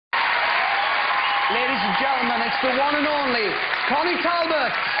Ladies and gentlemen, it's the one and only Connie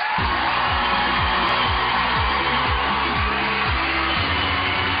Talbot.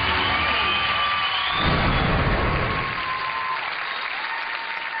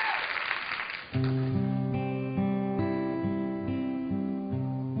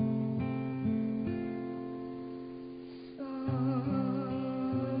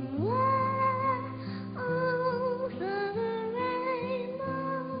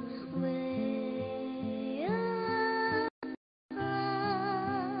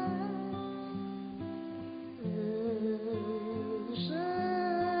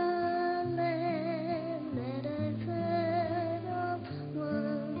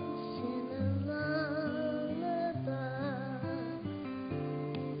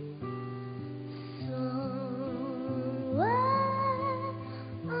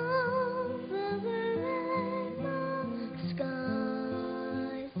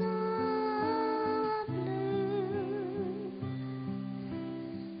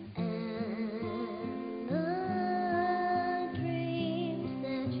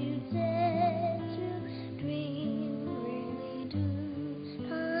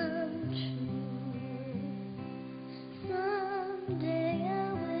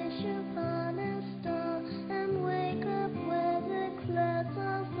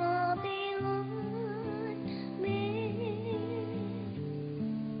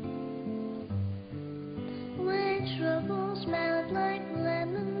 Trouble smells like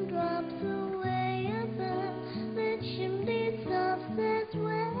lemon drops away above the chimney tops. That's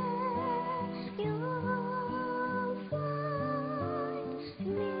where you'll find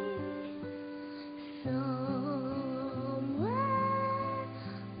me, somewhere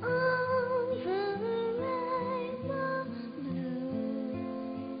over the rainbow blue.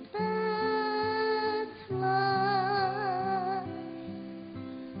 Birds fly,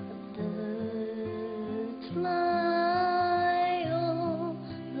 birds fly.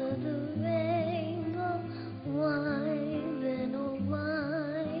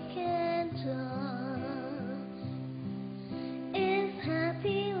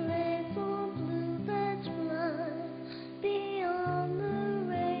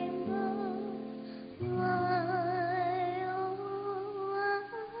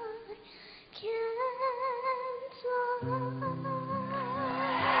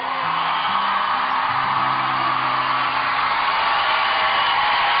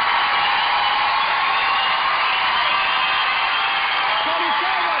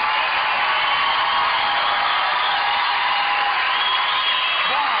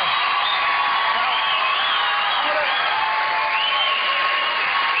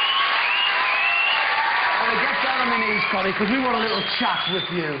 Connie, because we want a little chat with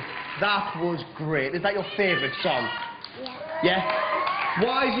you. That was great. Is that your favourite song? Yeah. Yeah?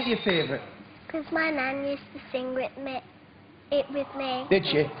 Why is it your favourite? Because my nan used to sing with me. Did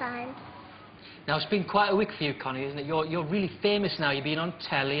she? Times. Now, it's been quite a week for you, Connie, isn't it? You're really famous now. You've been on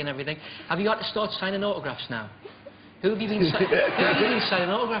telly and everything. Have you had to start signing autographs now? Who have you been signing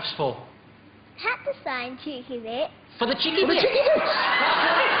autographs for? Had to sign Cheeky Bits. For the Cheeky Bits?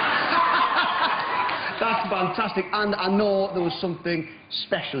 That's fantastic. And I know there was something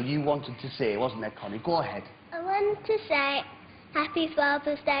special you wanted to say, wasn't there, Connie? Go ahead. I wanted to say Happy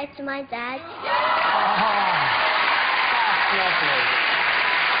Father's Day to my dad. Oh, that's lovely.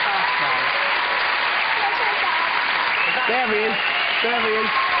 That's nice. There he is. There he is.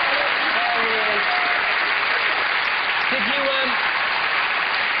 There he is.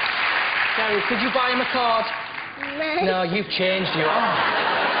 Gary, could you buy him a card? No. No, you've changed, you.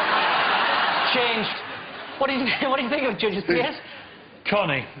 Changed. What do you think of Judge's Pierce?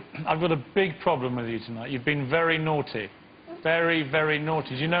 Connie, I've got a big problem with you tonight. You've been very naughty. Very, very naughty.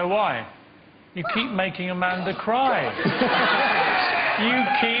 Do you know why? You keep making Amanda cry. You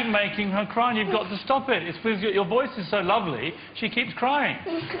keep making her cry, and you've got to stop it. It's because your voice is so lovely, she keeps crying.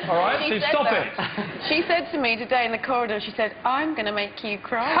 All right? So stop it. She said to me today in the corridor, she said, I'm going to make you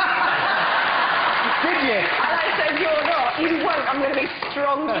cry. Did you? And I said, you're not. You won't. I'm going to be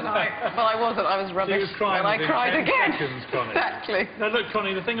strong tonight. Well, I wasn't. I was rubbish. She was crying and I cried again. Seconds, Connie. Exactly. Now, look,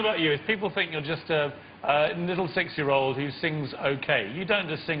 Connie, the thing about you is people think you're just a little 6-year-old who sings okay. You don't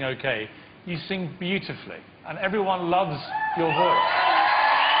just sing okay. You sing beautifully. And everyone loves your voice.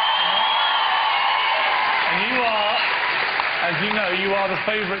 And you are, as you know, you are the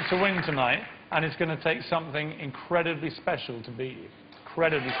favourite to win tonight. And it's going to take something incredibly special to beat you.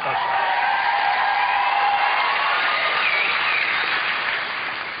 Incredibly special.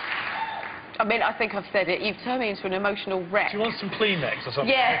 I mean, I think I've said it. You've turned me into an emotional wreck. Do you want some Kleenex or something?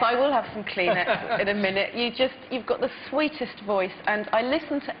 Yes, I will have some Kleenex in a minute. You've got the sweetest voice, and I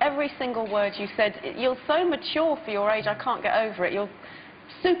listened to every single word you said. You're so mature for your age, I can't get over it. You're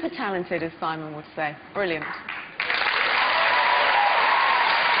super talented, as Simon would say. Brilliant.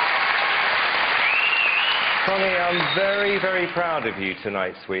 Connie, I'm very, very proud of you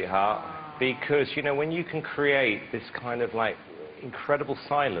tonight, sweetheart, because, you know, when you can create this kind of, like, incredible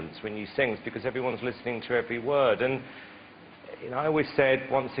silence when you sing, it's because everyone's listening to every word. And, you know, I always said,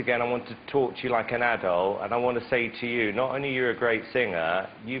 once again, I want to talk to you like an adult, and I want to say to you, not only you're a great singer,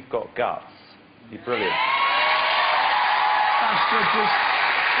 you've got guts. You're brilliant. That's good, Bruce.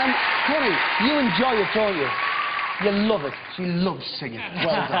 And, Connie, you enjoy it, don't you? You love it. She loves singing.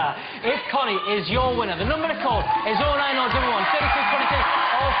 Well done. If Connie is your winner, the number to call is 09011 3222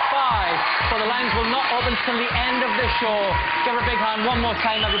 05. So the lines will not open till the end of the show. Give her a big hand one more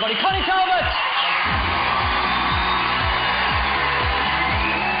time, everybody. Connie Talbot!